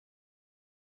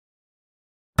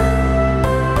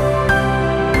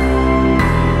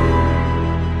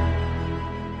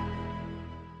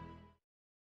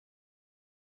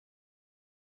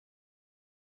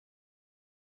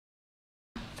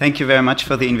Thank you very much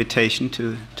for the invitation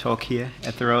to talk here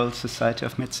at the Royal Society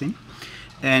of Medicine.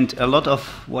 And a lot of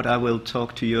what I will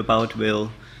talk to you about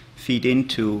will feed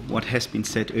into what has been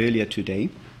said earlier today.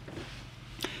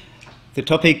 The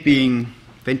topic being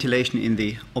ventilation in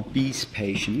the obese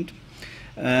patient.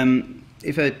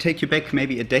 If I take you back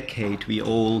maybe a decade, we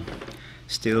all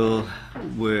still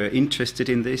were interested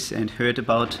in this and heard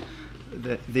about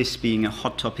this being a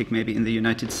hot topic maybe in the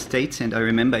United States. And I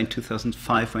remember in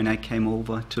 2005 when I came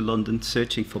over to London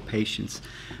searching for patients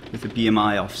with a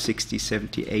BMI of 60,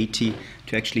 70, 80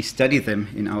 to actually study them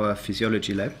in our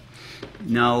physiology lab.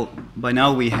 By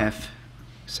now we have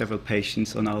several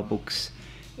patients on our books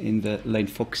in the Lane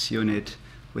Fox unit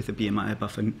with a BMI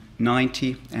above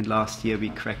 90, and last year we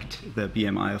cracked the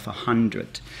BMI of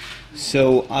 100.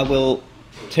 So I will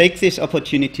take this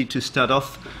opportunity to start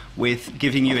off with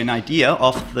giving you an idea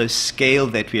of the scale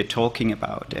that we are talking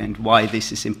about and why this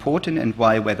is important and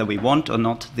why, whether we want or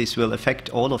not, this will affect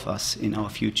all of us in our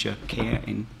future care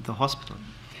in the hospital.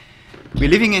 We're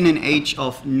living in an age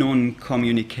of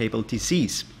non-communicable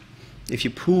disease. If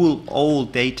you pool all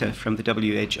data from the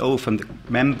WHO, from the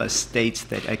member states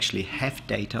that actually have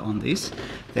data on this,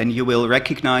 then you will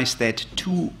recognize that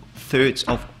 2/3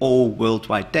 of all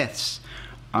worldwide deaths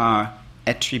are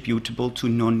attributable to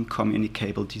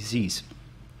non-communicable disease.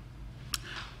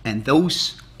 And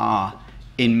those are,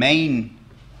 in main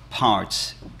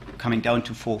parts, coming down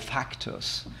to 4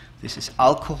 factors. This is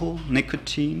alcohol,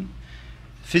 nicotine,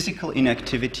 physical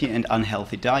inactivity, and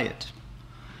unhealthy diet.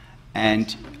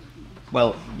 And,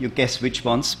 well, you guess which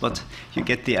ones, but you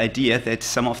get the idea that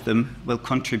some of them will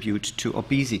contribute to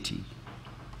obesity.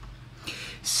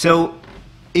 So,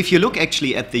 if you look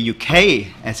actually at the UK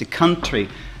as a country,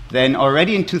 then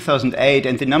already in 2008,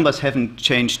 and the numbers haven't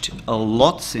changed a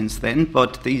lot since then,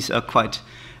 but these are quite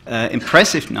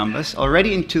impressive numbers.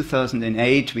 Already in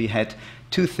 2008, we had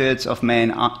 2/3 of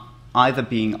men either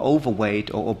being overweight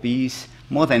or obese,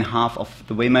 more than half of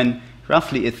the women,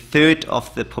 roughly 1/3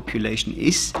 of the population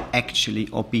is actually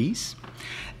obese,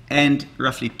 and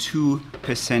roughly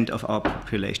 2% of our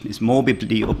population is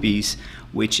morbidly obese,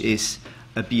 which is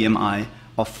a BMI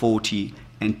of 40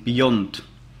 and beyond.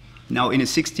 Now, in a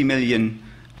 60 million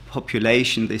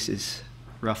population, this is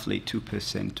roughly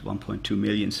 2%, 1.2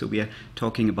 million, so we are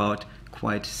talking about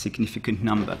quite significant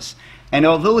numbers. And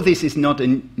although this is not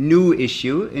a new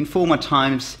issue, in former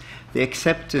times the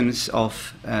acceptance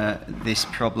of this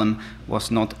problem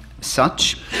was not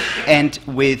such. And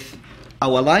with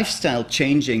our lifestyle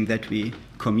changing, that we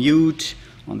commute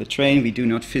on the train, we do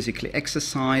not physically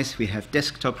exercise, we have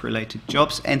desktop-related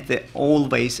jobs, and the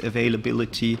always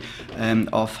availability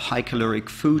of high-caloric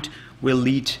food will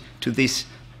lead to this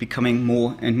becoming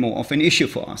more and more of an issue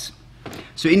for us.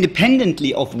 So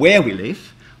independently of where we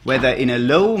live, whether in a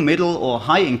low, middle, or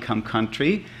high-income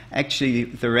country, actually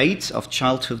the rates of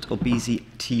childhood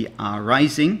obesity are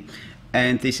rising,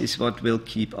 and this is what will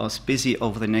keep us busy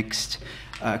over the next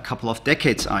couple of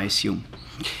decades, I assume.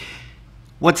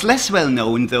 What's less well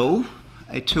known, though,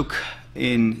 it took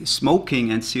in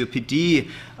smoking and COPD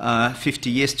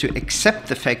 50 years to accept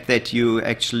the fact that you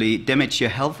actually damage your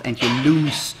health and you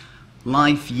lose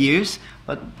life years,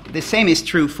 but the same is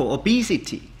true for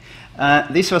obesity.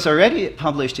 This was already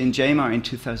published in JAMA in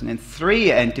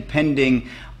 2003, and depending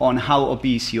on how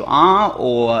obese you are,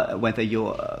 or whether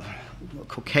you're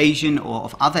Caucasian or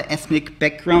of other ethnic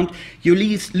background, you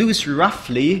lose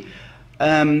roughly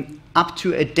up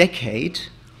to a decade,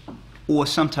 or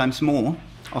sometimes more,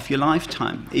 of your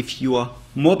lifetime if you are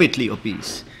morbidly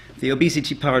obese. The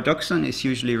obesity paradoxon is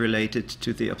usually related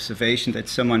to the observation that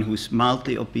someone who's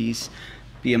mildly obese,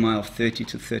 BMI of 30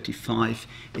 to 35,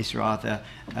 is rather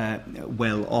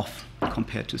well off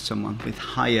compared to someone with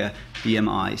higher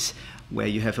BMIs, where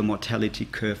you have a mortality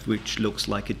curve which looks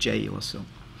like a J or so.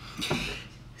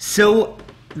 So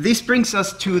this brings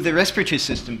us to the respiratory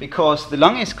system, because the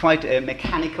lung is quite a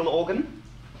mechanical organ,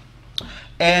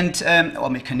 and or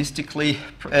mechanistically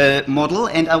model,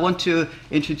 and I want to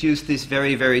introduce this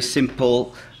very, very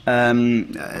simple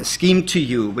scheme to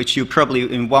you, which you probably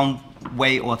in one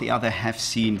way or the other have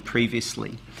seen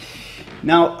previously.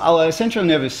 Now, our central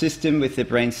nervous system with the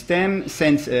brain stem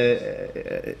sends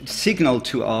a signal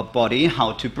to our body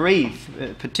how to breathe.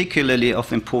 Particularly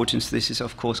of importance, this is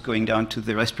of course going down to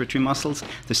the respiratory muscles,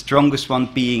 the strongest one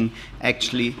being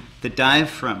actually the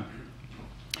diaphragm.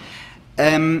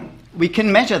 We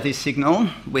can measure this signal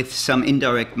with some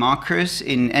indirect markers.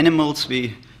 In animals,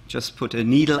 we just put a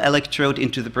needle electrode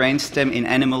into the brainstem. In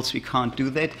animals, we can't do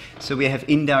that. So we have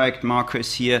indirect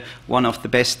markers here, one of the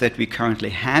best that we currently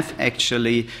have,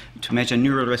 actually, to measure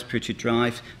neural respiratory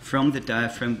drive from the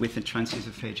diaphragm with a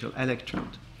transesophageal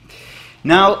electrode.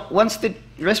 Now, once the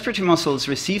respiratory muscles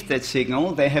receive that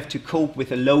signal, they have to cope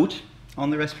with a load on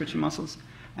the respiratory muscles,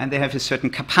 and they have a certain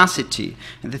capacity.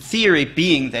 And the theory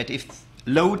being that if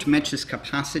load matches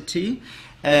capacity,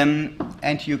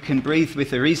 and you can breathe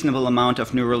with a reasonable amount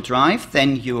of neural drive,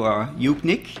 then you are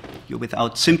eugenic, you're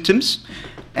without symptoms,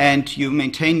 and you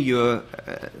maintain your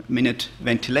minute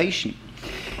ventilation.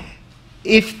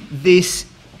 If this,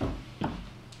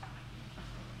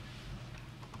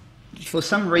 for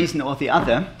some reason or the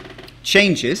other,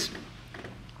 changes,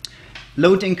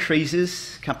 load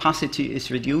increases, capacity is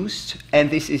reduced,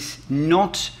 and this is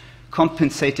not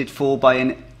compensated for by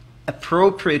an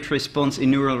appropriate response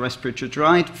in neural respiratory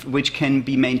drive, which can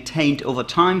be maintained over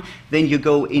time, then you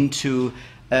go into,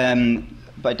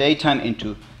 by daytime,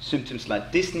 into symptoms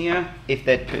like dyspnea, if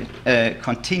that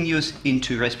continues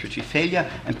into respiratory failure,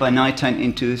 and by nighttime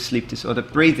into sleep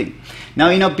disordered breathing. Now,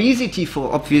 in obesity,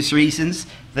 for obvious reasons,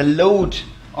 the load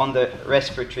on the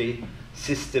respiratory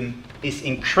system is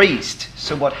increased.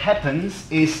 So what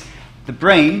happens is the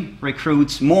brain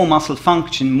recruits more muscle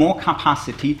function, more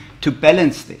capacity to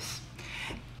balance this.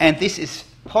 And this is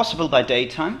possible by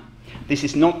daytime. This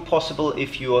is not possible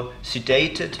if you're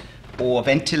sedated or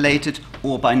ventilated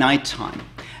or by nighttime.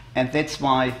 And that's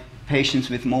why patients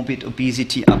with morbid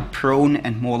obesity are prone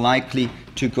and more likely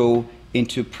to go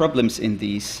into problems in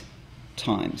these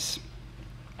times.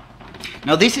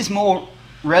 Now, this is more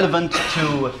relevant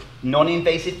to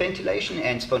non-invasive ventilation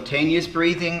and spontaneous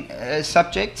breathing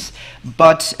subjects.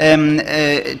 But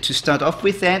to start off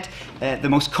with that, the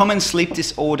most common sleep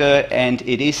disorder, and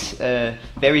it is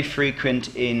very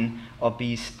frequent in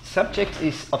obese subjects,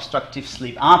 is obstructive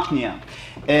sleep apnea.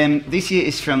 This here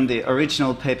is from the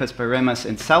original papers by Remas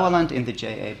and Sauerland in the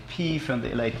JAP from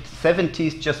the late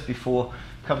 70s, just before,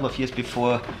 a couple of years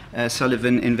before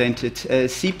Sullivan invented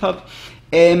CPAP.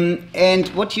 And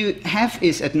what you have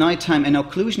is at nighttime an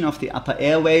occlusion of the upper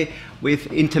airway with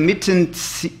intermittent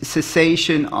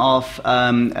cessation of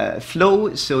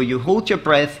flow, so you hold your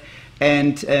breath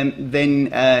and then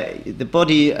the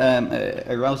body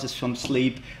arouses from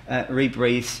sleep,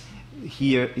 rebreathes.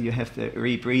 Here you have the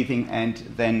rebreathing, and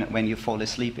then when you fall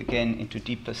asleep again into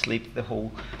deeper sleep, the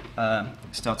whole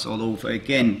starts all over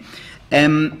again.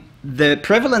 The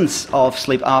prevalence of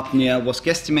sleep apnea was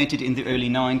guesstimated in the early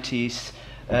 90s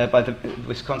by the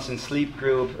Wisconsin Sleep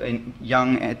Group in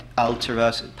Young et al.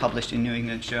 Published in New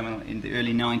England Journal in the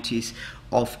early 90s,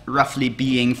 of roughly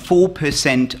being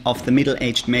 4% of the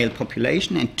middle-aged male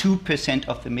population and 2%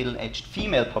 of the middle-aged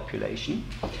female population.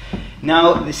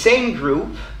 Now, the same group,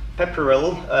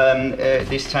 Pepperell,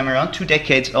 this time around, 2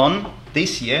 decades on,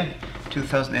 this year,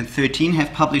 2013,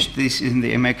 have published this in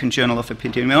the American Journal of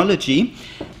Epidemiology.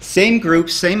 Same group,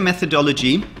 same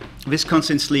methodology,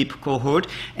 Wisconsin sleep cohort,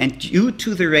 and due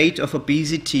to the rate of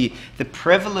obesity, the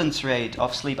prevalence rate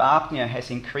of sleep apnea has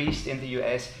increased in the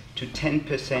US to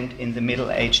 10% in the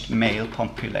middle-aged male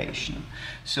population.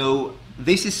 So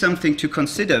this is something to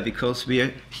consider, because we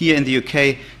are here in the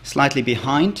UK slightly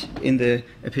behind in the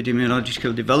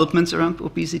epidemiological developments around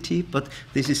obesity, but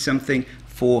this is something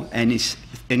for an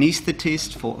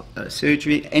anesthetist, for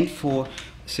surgery, and for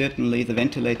certainly the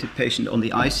ventilated patient on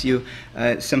the ICU,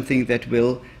 something that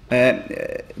will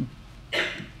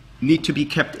need to be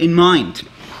kept in mind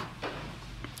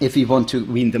if we want to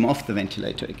wean them off the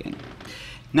ventilator again.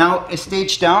 Now, a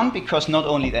stage down, because not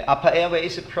only the upper airway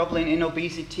is a problem in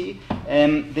obesity,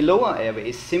 the lower airway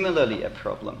is similarly a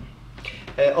problem.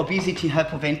 Obesity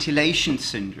hypoventilation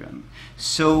syndrome.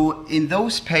 So in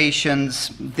those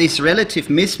patients, this relative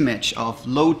mismatch of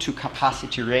load to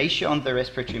capacity ratio on the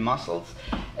respiratory muscles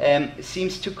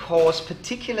seems to cause,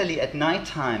 particularly at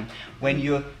nighttime, when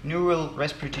your neural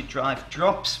respiratory drive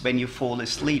drops when you fall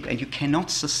asleep and you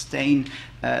cannot sustain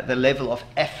the level of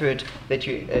effort that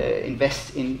you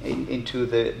invest into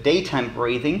the daytime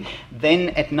breathing, then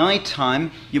at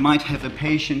nighttime you might have a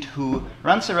patient who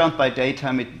runs around by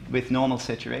daytime with normal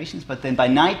saturations, but then by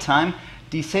nighttime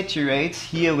desaturates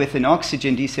here with an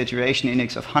oxygen desaturation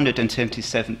index of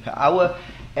 177 per hour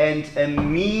and a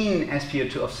mean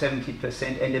SpO2 of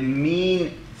 70% and a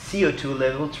mean CO2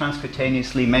 level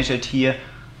transcutaneously measured here,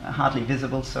 hardly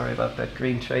visible, sorry about that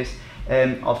green trace,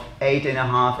 of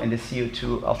 8.5 and a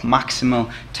CO2 of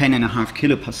maximal 10.5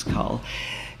 kilopascal.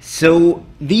 So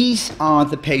these are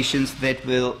the patients that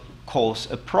will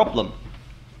cause a problem.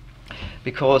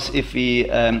 Because if we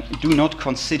do not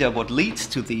consider what leads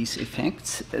to these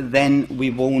effects, then we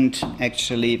won't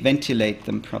actually ventilate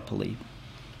them properly.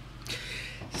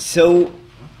 So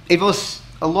it was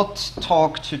a lot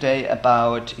talk today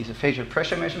about esophageal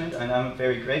pressure measurement, and I'm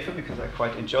very grateful because I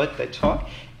quite enjoyed that talk,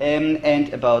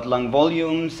 and about lung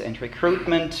volumes and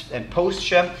recruitment and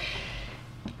posture.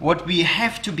 what we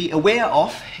have to be aware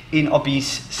of in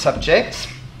obese subjects,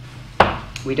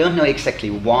 we don't know exactly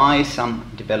why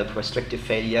some develop restrictive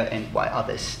failure and why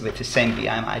others with the same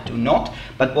BMI do not,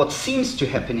 but what seems to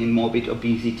happen in morbid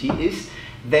obesity is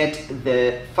that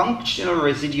the functional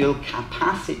residual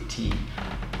capacity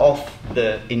of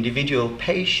the individual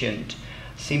patient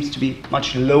seems to be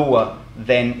much lower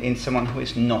than in someone who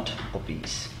is not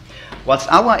obese.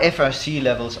 Whilst our FRC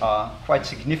levels are quite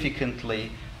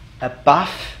significantly above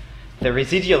the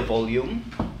residual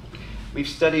volume, we've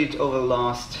studied over the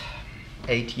last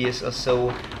 8 years or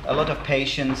so a lot of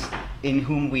patients in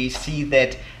whom we see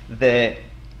that the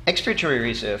expiratory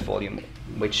reserve volume,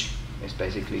 which is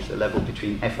basically the level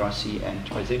between FRC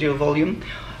and residual volume,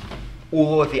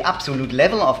 or the absolute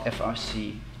level of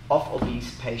FRC of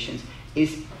obese patients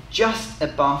is just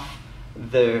above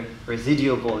the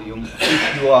residual volume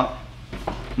if you are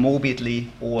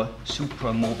morbidly or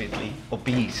supramorbidly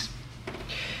obese.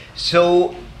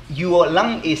 So your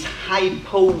lung is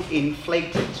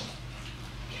hypoinflated.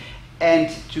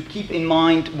 And to keep in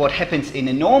mind what happens in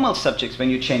a normal subject when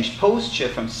you change posture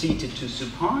from seated to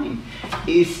supine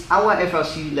is our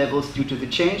FRC levels due to the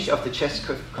change of the chest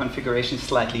configuration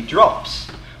slightly drops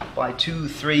by 2,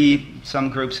 3, some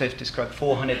groups have described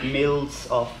 400 mils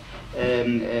of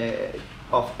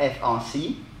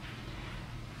FRC.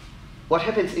 What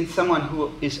happens in someone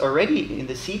who is already in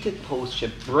the seated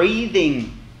posture,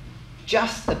 breathing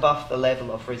just above the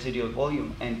level of residual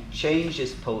volume and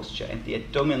changes posture and the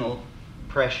abdominal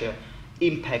pressure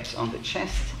impacts on the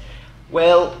chest?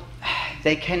 Well,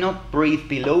 they cannot breathe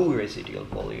below residual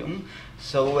volume,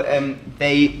 so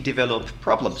they develop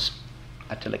problems.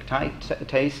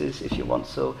 Atelectasis, if you want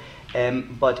so,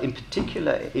 but in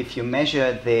particular, if you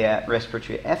measure their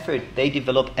respiratory effort, they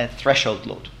develop a threshold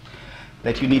load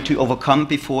that you need to overcome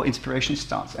before inspiration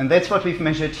starts. And that's what we've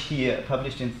measured here,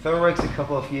 published in Thorax a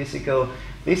couple of years ago.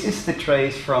 This is the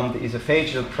trace from the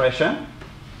esophageal pressure,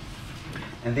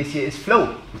 and this here is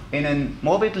flow in a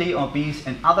morbidly obese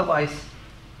and otherwise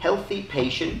healthy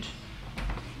patient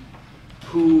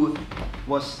who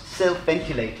was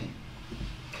self-ventilating.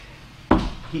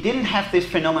 He didn't have this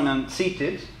phenomenon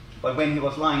seated, but when he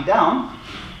was lying down,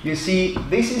 you see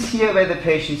this is here where the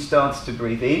patient starts to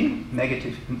breathe in,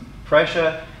 negative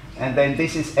pressure, and then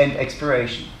this is end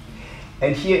expiration.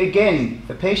 And here again,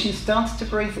 the patient starts to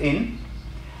breathe in,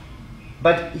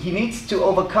 but he needs to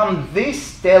overcome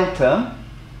this delta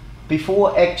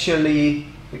before actually,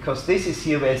 because this is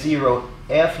here where zero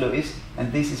airflow is,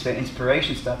 and this is where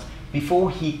inspiration starts, before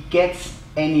he gets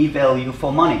any value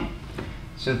for money.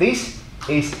 So this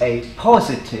is a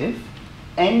positive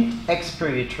end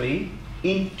expiratory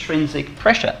intrinsic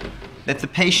pressure that the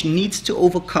patient needs to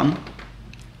overcome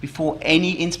before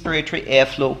any inspiratory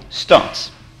airflow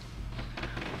starts.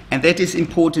 And that is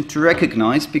important to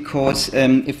recognize, because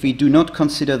if we do not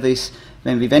consider this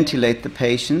when we ventilate the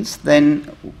patients,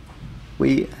 then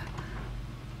we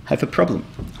have a problem,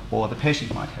 or the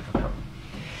patient might have a problem.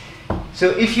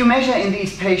 So if you measure in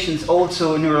these patients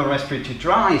also neurorespiratory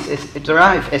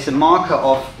drive as a marker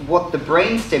of what the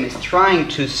brainstem is trying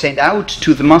to send out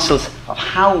to the muscles of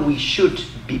how we should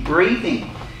be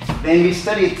breathing, then we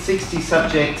studied 60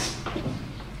 subjects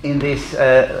in this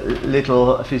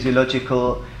little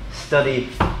physiological study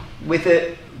with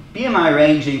a BMI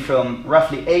ranging from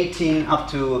roughly 18 up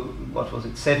to, what was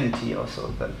it, 70 or so,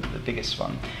 the biggest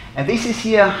one. And this is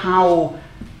here how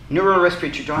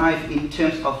neurorespiratory drive in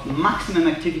terms of maximum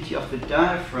activity of the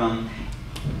diaphragm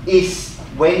is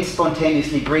when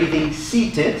spontaneously breathing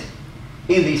seated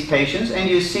in these patients. And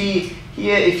you see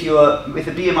here, if you are with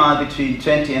a BMI between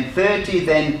 20 and 30,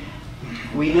 then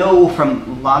we know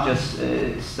from larger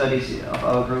studies of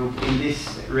our group, in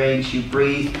this range you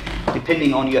breathe,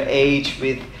 depending on your age,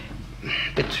 with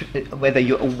whether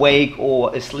you're awake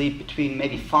or asleep, between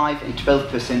maybe 5 and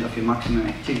 12% of your maximum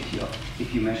activity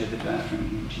if you measure the diaphragm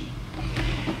energy.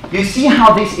 You see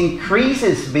how this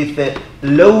increases with the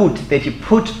load that you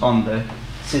put on the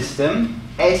system.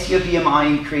 As your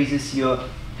BMI increases, your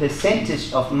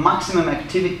percentage of maximum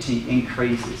activity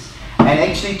increases. And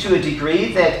actually to a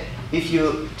degree that if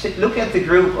you look at the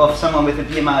group of someone with a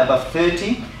BMI above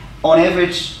 30, on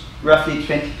average, roughly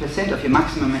 20% of your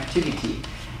maximum activity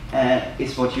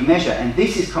is what you measure. And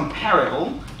this is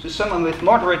comparable to someone with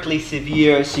moderately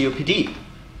severe COPD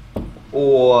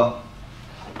or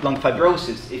lung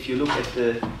fibrosis. If you look at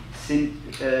the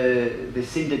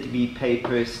Cinderby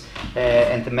papers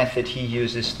and the method he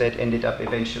uses that ended up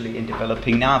eventually in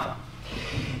developing NAVA.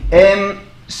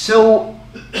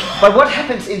 But what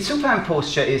happens in supine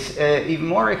posture is even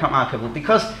more remarkable,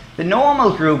 because the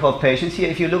normal group of patients here,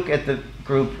 if you look at the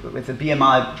group with a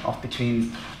BMI of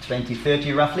between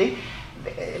 20-30 roughly,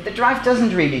 the drive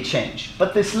doesn't really change,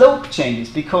 but the slope changes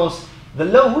because the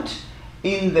load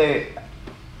in the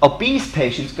obese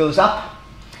patients goes up.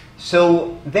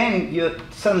 So then you're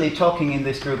suddenly talking in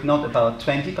this group not about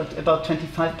 20, but about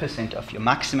 25% of your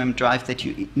maximum drive that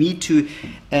you need to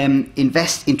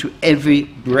invest into every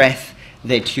breath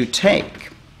that you take.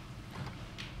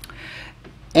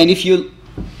 And if you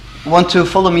want to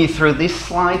follow me through this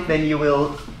slide, then you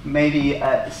will maybe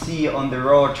see on the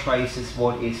raw traces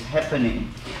what is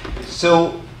happening.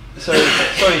 So,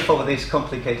 sorry for this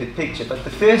complicated picture, but the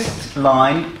first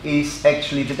line is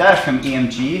actually the diaphragm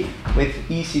EMG with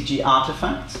ECG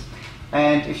artifacts.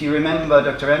 And if you remember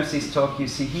Dr. Ramsey's talk, you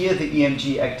see here the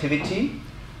EMG activity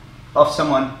of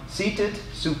someone seated,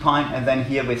 supine, and then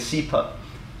here with CPAP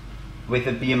with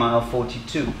a BMI of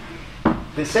 42.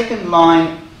 The second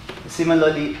line,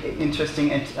 similarly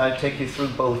interesting, and I'll take you through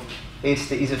both, is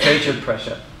the esophageal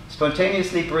pressure.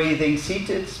 Spontaneously breathing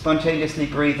seated, spontaneously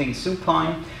breathing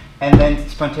supine, and then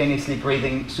spontaneously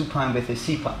breathing supine with the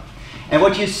CPAP. And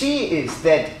what you see is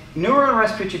that neural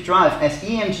respiratory drive as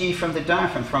EMG from the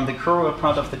diaphragm, from the crural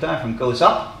part of the diaphragm, goes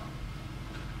up.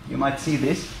 You might see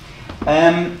this.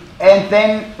 And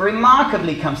then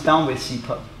remarkably comes down with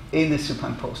CPAP in the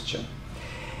supine posture.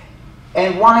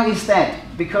 And why is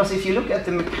that? Because if you look at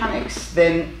the mechanics,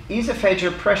 then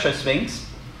esophageal pressure swings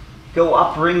go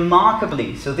up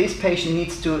remarkably. So this patient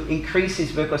needs to increase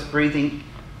his workhouse breathing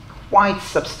quite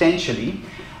substantially.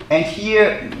 And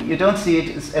here, you don't see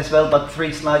it as well, but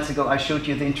 3 slides ago I showed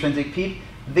you the intrinsic PEEP.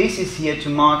 This is here to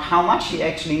mark how much he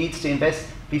actually needs to invest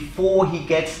before he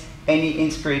gets any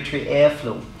inspiratory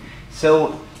airflow.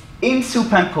 So in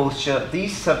supine posture,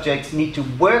 these subjects need to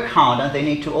work harder, they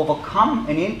need to overcome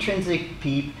an intrinsic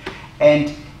PEEP,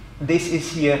 and this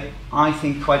is here, I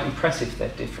think, quite impressive,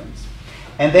 that difference.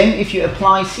 And then if you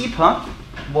apply CPAP,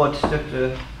 what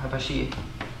Dr. Habashi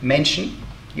mentioned,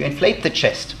 you inflate the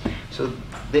chest. So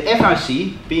the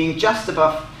FRC being just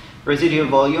above residual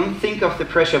volume, think of the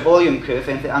pressure volume curve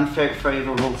and the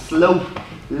unfavorable slope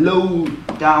low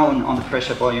down on the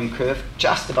pressure volume curve,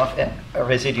 just above a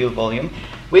residual volume.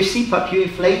 With CPAP, you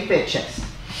inflate their chest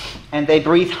and they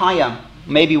breathe higher,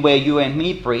 maybe where you and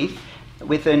me breathe,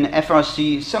 with an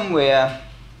FRC somewhere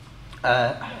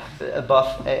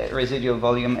above residual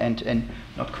volume and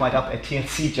not quite up at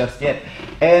TLC just yet.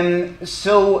 And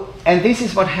this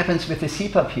is what happens with the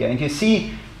CPAP here. And you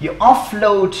see, you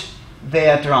offload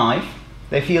their drive,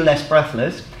 they feel less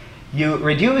breathless, you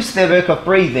reduce their work of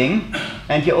breathing,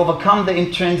 and you overcome the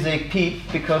intrinsic PEEP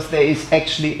because there is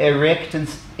actually a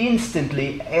reactance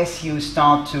instantly as you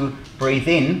start to breathe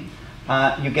in.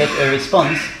 You get a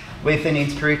response with an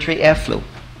inspiratory airflow.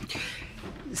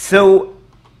 So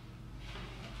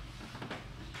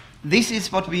this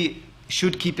is what we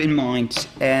should keep in mind,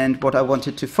 and what I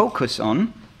wanted to focus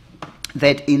on,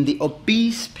 that in the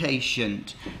obese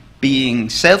patient, being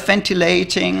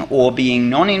self-ventilating or being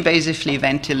non-invasively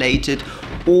ventilated,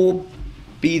 or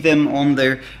be them on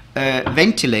their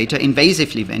ventilator,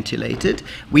 invasively ventilated,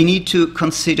 we need to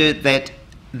consider that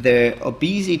the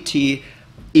obesity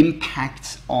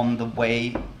impacts on the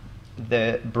way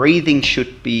the breathing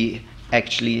should be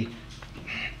actually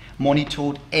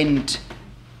monitored and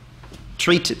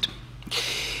treated.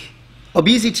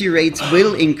 Obesity rates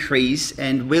will increase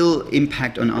and will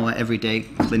impact on our everyday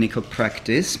clinical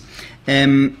practice.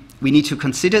 We need to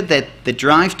consider that the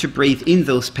drive to breathe in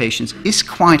those patients is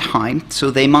quite high, so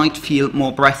they might feel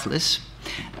more breathless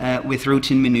with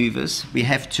routine maneuvers. We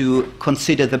have to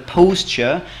consider the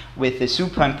posture, with the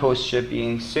supine posture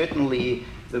being certainly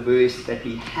the worst that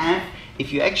we have.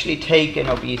 If you actually take an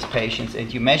obese patient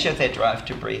and you measure their drive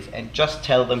to breathe and just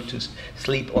tell them to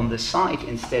sleep on the side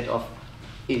instead of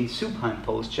in supine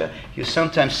posture, you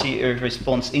sometimes see a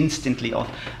response instantly of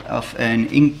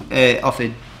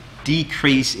a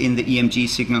decrease in the EMG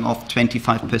signal of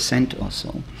 25% or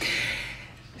so.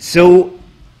 So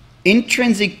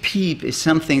intrinsic PEEP is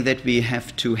something that we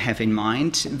have to have in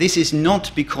mind. This is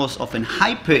not because of an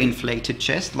hyperinflated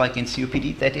chest like in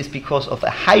COPD, that is because of a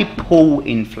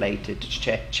hypoinflated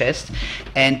chest,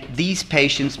 and these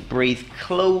patients breathe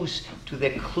close to the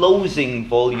closing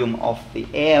volume of the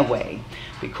airway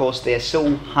because they're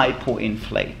so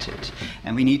hypoinflated.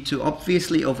 And we need to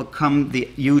obviously overcome the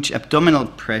huge abdominal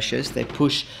pressures that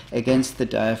push against the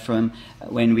diaphragm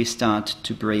when we start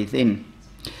to breathe in.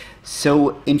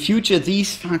 So in future,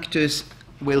 these factors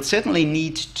will certainly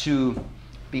need to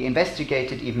be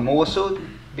investigated even more so,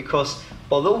 because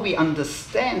although we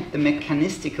understand the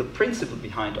mechanistical principle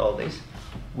behind all this,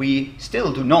 we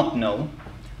still do not know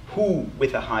who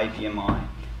with a high BMI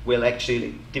will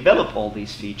actually develop all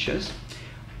these features,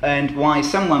 and why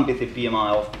someone with a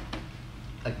BMI of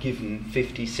a given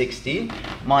 50, 60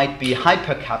 might be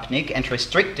hypercapnic and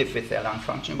restrictive with their lung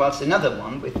function, whilst another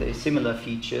one with similar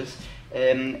features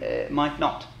might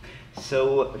not.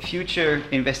 So future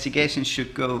investigations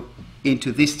should go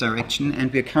into this direction,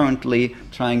 and we're currently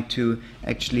trying to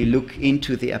actually look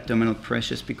into the abdominal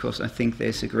pressures, because I think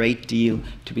there's a great deal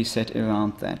to be said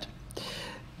around that.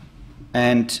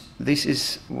 And this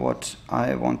is what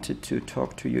I wanted to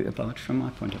talk to you about from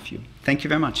my point of view. Thank you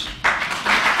very much.